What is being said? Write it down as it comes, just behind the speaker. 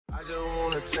I just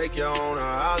wanna take you on a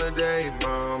holiday,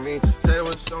 mommy. Say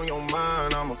what's on your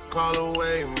mind, I'ma call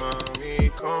away, mommy.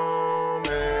 Come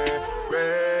and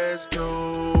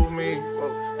rescue me.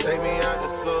 Take me out the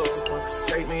club,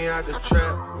 take me out the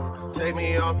trap, take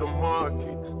me off the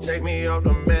market, take me off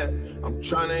the map. I'm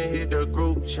tryna hit the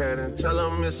group chat and tell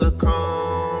them it's a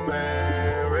come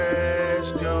and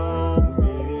rescue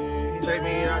me. Take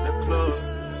me out the club,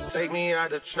 take me out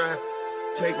the trap,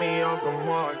 take me off the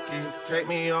market, take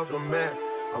me off the map.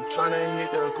 I'm tryna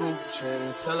hit the group chat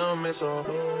and tell them it's a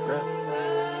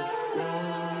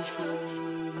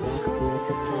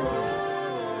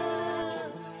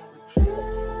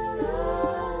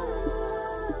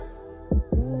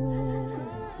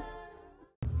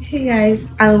Hey guys,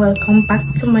 and welcome back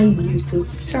to my YouTube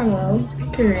channel.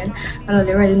 Period. I know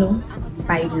they already know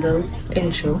by the little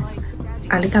intro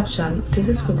and the caption. This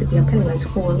is going to be a Pennywise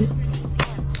haul,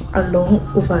 a long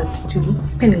overdue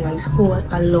Pennywise haul,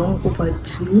 a long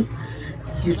overdue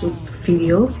YouTube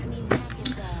video.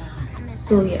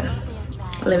 So yeah,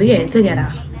 let me get it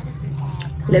together.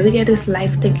 Let me get this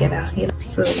life together. You know?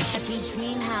 So.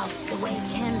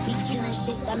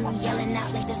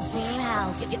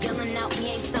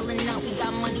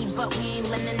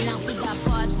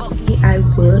 I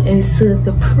will insert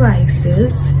the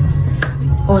prices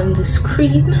on the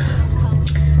screen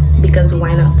because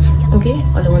why not? Okay,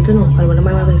 all I want to know, I want to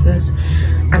mind my business,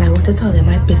 and I want to tell them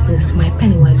my business, my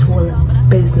Pennywise Haul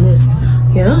business,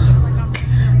 you know.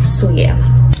 So yeah,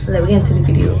 let's get into the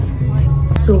video.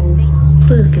 So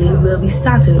firstly, we'll be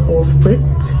starting off with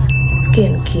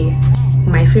skincare,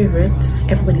 my favorite,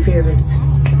 everybody's favorite.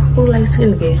 Who likes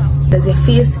skincare? Does your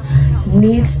face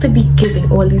needs to be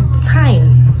given all the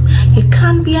time? You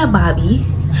can't be a Barbie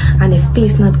and your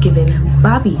face not giving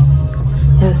Barbie.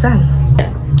 You understand?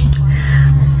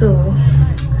 So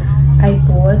I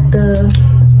bought the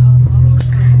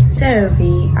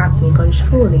CeraVe Acne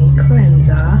Controlling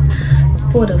Cleanser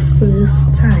for the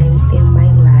first time in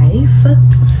my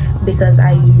life because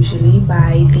I usually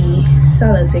buy the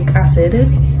salicylic acid,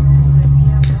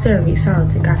 CeraVe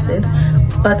salicylic acid,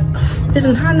 but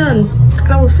didn't have none,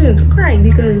 and I was feeling to cry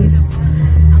because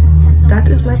that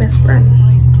is my best friend.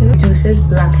 Reduces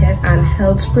blackhead and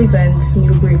helps prevent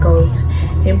new breakouts.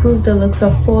 Improve the looks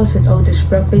of pores without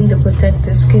disrupting the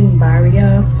protective skin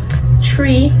barrier.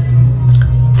 Three,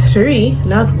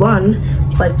 not one,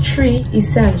 but 3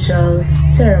 essential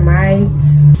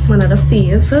ceramides. One of the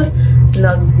fave,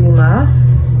 Noxzema.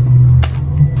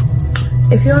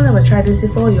 If you all never tried this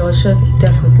before, you all should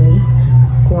definitely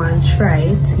go and try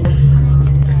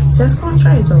it. Just go and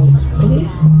try it out, okay?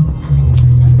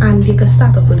 And you can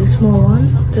start off with a small one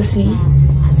to see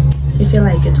if you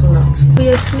like it or not.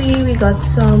 Obviously, we got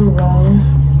some wrong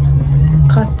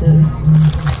cotton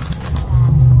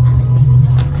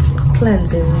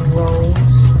cleansing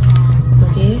rounds,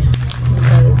 okay?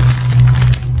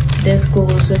 Because this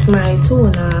goes with my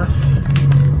toner,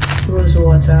 rose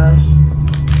water.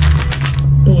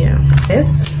 Yeah,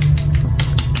 this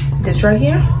right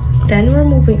here. Then we're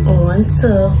moving on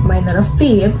to my another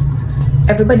fave,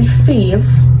 everybody fave,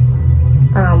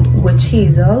 witch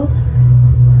hazel,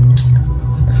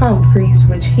 Humphreys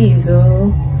witch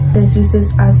hazel. This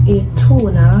uses as a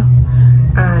toner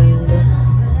and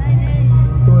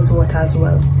rose water as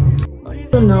well.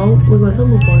 So now we're going to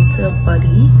move on to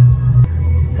body.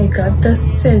 I got the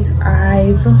St.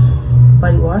 Ive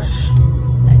body wash,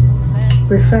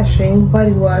 refreshing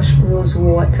body wash, rose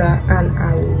water and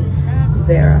aloe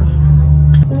vera.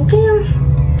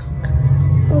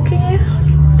 Okay,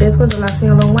 this going to last me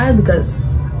a long while because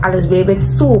Alice baby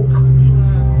soap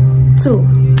too.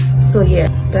 So yeah,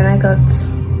 then I got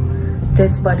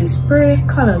this body spray,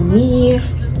 Color Me.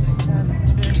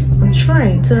 I'm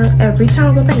trying to, every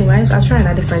time I go Pennywise, I try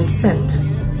a different scent.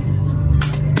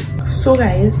 So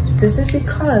guys, this is the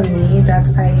Color Me that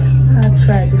I had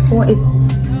tried before it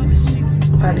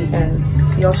at the end.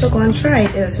 You also go and try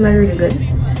it. It smells really good.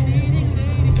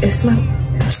 It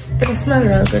smells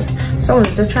real good. So I'm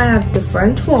gonna just try a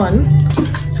different one.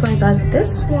 So I got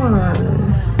this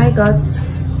one. I got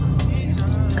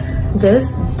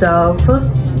this Dove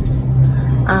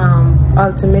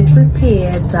Ultimate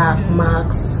Repair Dark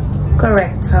Marks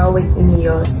Corrector with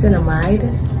niacinamide.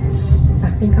 I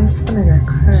think I'm spelling it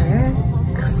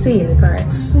correct. Saying it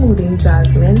correct. Smoothing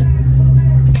Jasmine.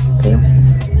 Okay.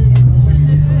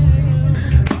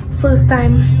 First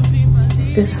time,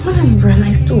 this one very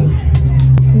nice too.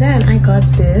 Then I got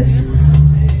this.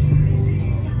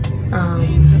 I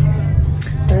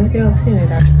don't know if you all seen it.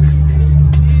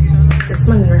 This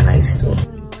one very nice too.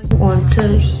 On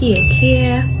to hair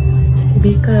care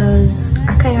because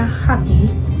I kind of happy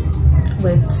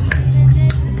with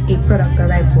a product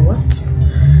that I bought.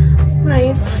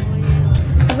 Right.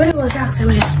 Everybody was asking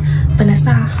me,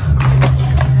 Vanessa,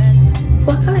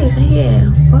 what color is it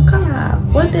here? What color?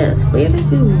 What this? Where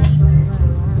is you?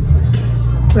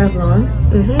 Revlon.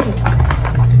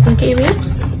 Okay,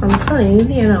 babes, I'm telling you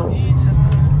here now.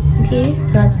 Okay,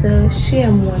 got the Shea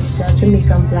Moisture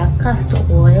Jamaican Black Castor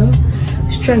Oil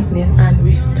Strengthening and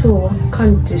Restore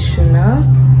Conditioner.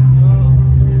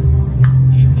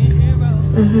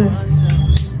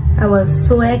 I was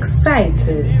so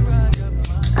excited.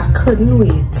 I couldn't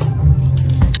wait.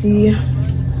 The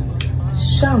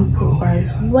shampoo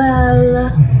as well.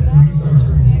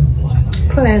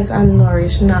 Cleanse and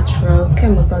nourish natural,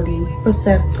 chemically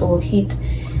processed or heat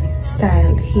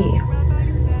styled hair.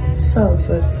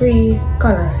 Sulfur free,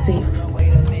 color safe.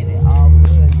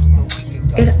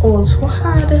 It also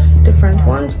had different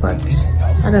ones, but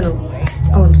I don't know.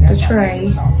 I wanted to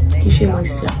try the Shea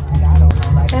Moisture.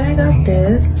 And I got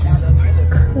this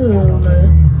curly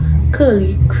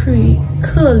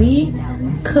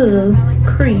curl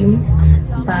cream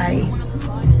by,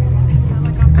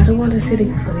 I don't want to say the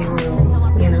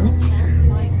wrong, you know.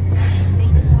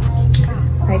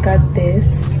 I got this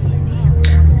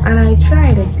and I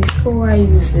tried it before, I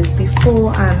used it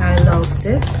before and I loved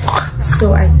it,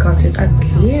 so I got it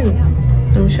again.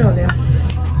 I'm sure they're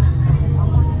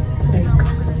like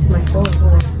my fault.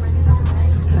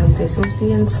 And this is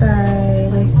the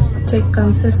inside, thick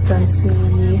consistency.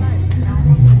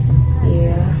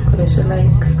 Yeah, they should like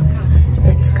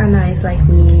it's kinda nice like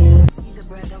me.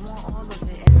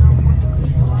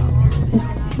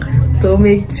 Don't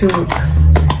make joke.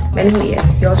 Anyway,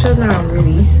 y'all should now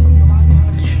really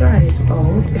try it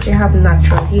out. If you have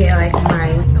natural hair like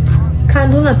mine,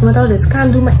 can't do nothing without this.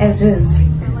 Can't do my edges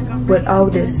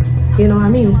without this. You know what I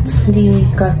mean? They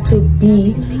got to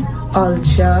be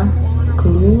ultra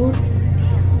glue.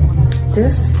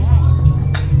 This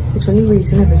is only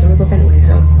reason every time I go Pennywise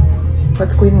Haul.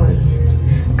 What's going on?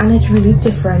 And it's really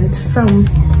different from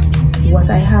what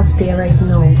I have there right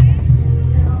now.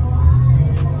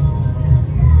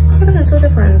 I think it's so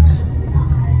different.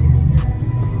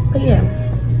 But yeah,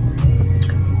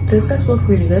 this has worked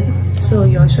really good. So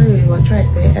y'all should really want to try it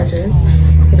for your edges.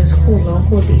 It is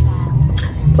whole day.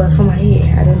 But for my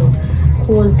hair, I don't know,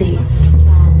 whole day.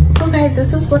 So guys,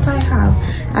 this is what I have.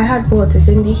 I had bought it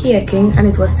in the Hair King and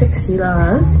it was $60.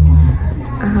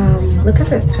 Look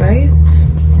at it, right?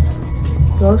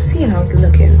 Y'all see how it's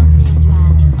looking.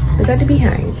 Look at the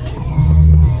behind.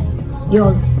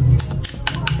 Y'all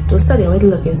don't study how it's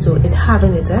looking, so it's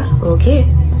having it, okay?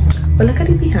 But look at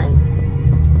the behind.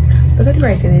 Look at the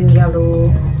writing in yellow.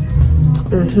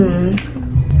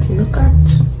 Look at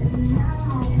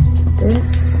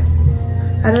this.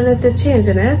 I don't know if they're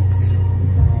changing it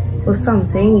or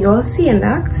something. Y'all seeing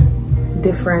that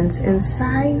difference in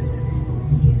size?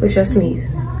 It's just me.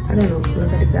 I don't know.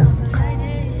 Look at it now.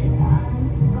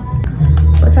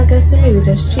 But I guess they maybe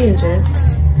just change it.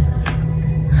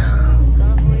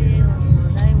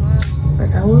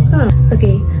 But I will come.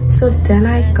 Okay, so then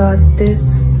I got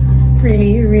this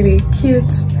really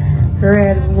cute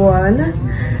red one.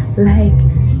 Like,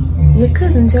 you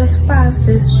couldn't just pass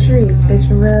this straight. It's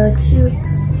real cute.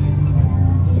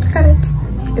 Look at it.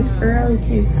 It's really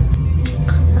cute.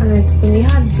 And it only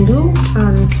had blue,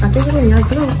 and I think it only had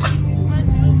blue.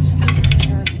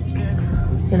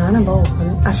 You know, I'm about to open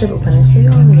it. I should open it for you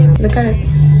again. Look at it.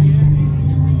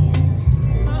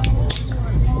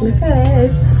 Look at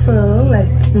it. It's full. Like,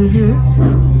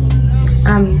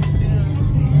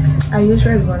 I use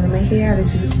red one in my hair. I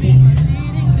just use these.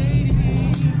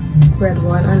 Red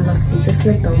one and Lusty to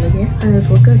slip down the hair, and it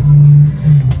was good.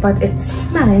 But it's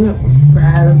smelling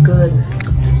real good.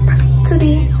 Back to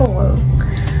the haul.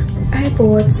 I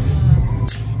bought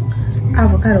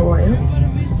avocado oil,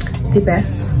 the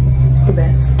best.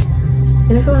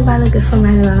 And if you want to buy like it for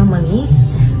my amount of money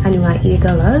and you want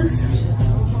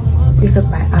 $8, you could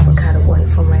buy avocado oil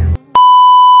for my.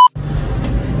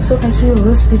 So guys, we were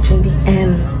reaching the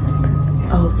end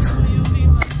of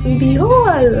the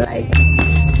haul. Like,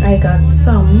 I got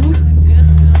some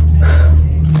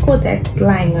Kotex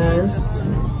liners.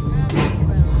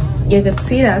 You could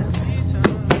see that.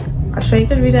 I'm sure you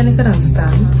could read and you could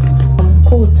understand.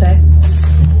 Kotex.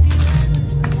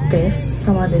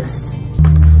 Some of this.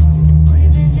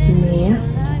 Yeah.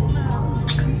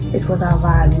 It was a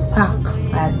value pack,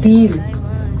 a deal.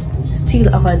 Steal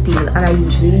of a deal. And I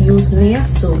usually use Nia,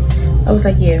 so I was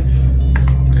like, yeah,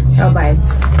 I'll buy it.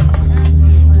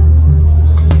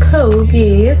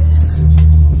 Colgate.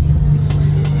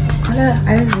 I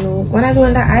don't know. When I go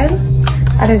in the aisle,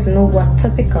 I don't know what to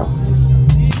pick up.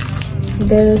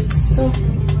 There's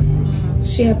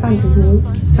Shea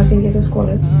pantyhose. I think it is called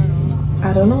it.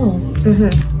 I don't know.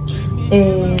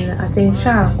 And I think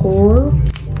charcoal.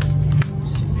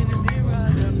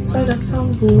 So I got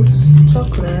some Boost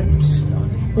chocolates.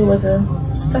 It was a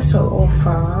special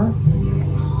offer.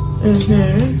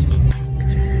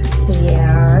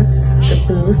 Yes, the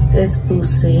Boost is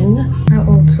boosting. I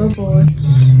also bought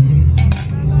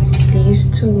these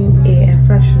two air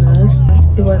fresheners.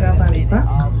 It was a value pack,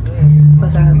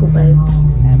 but I go buy it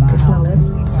to smell it.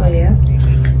 So yeah,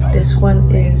 this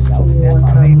one is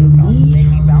water lily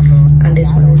and this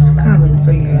one is caramel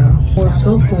vanilla.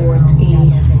 Also bought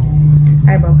a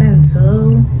eyebrow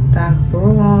pencil, dark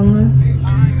brown.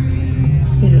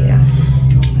 Yeah,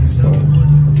 so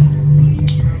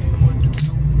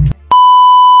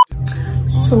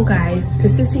guys,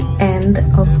 this is the end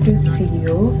of the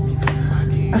video.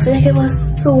 I feel like it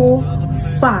was so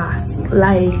fast.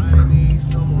 Like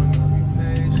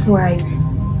why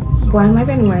am I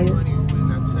Pennywise?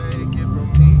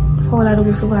 How I do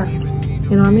it so fast?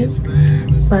 You know what I mean?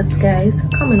 But guys,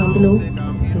 comment down below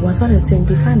what do you think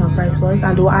the final price was,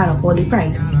 and do add up all the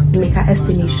price, make an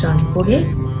estimation. Okay,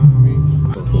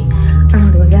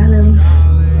 and we'll get a little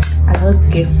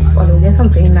gift, or we'll get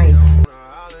something nice.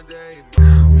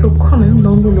 So comment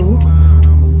down below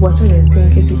what do you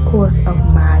think is the cost of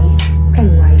my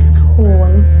Pennywise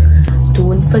haul.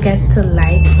 Don't forget to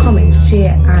like, comment,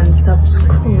 share and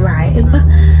subscribe,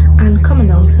 and comment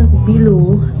down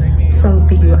below some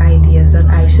video ideas that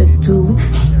I should do.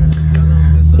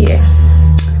 Yeah,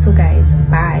 so guys,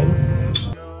 bye.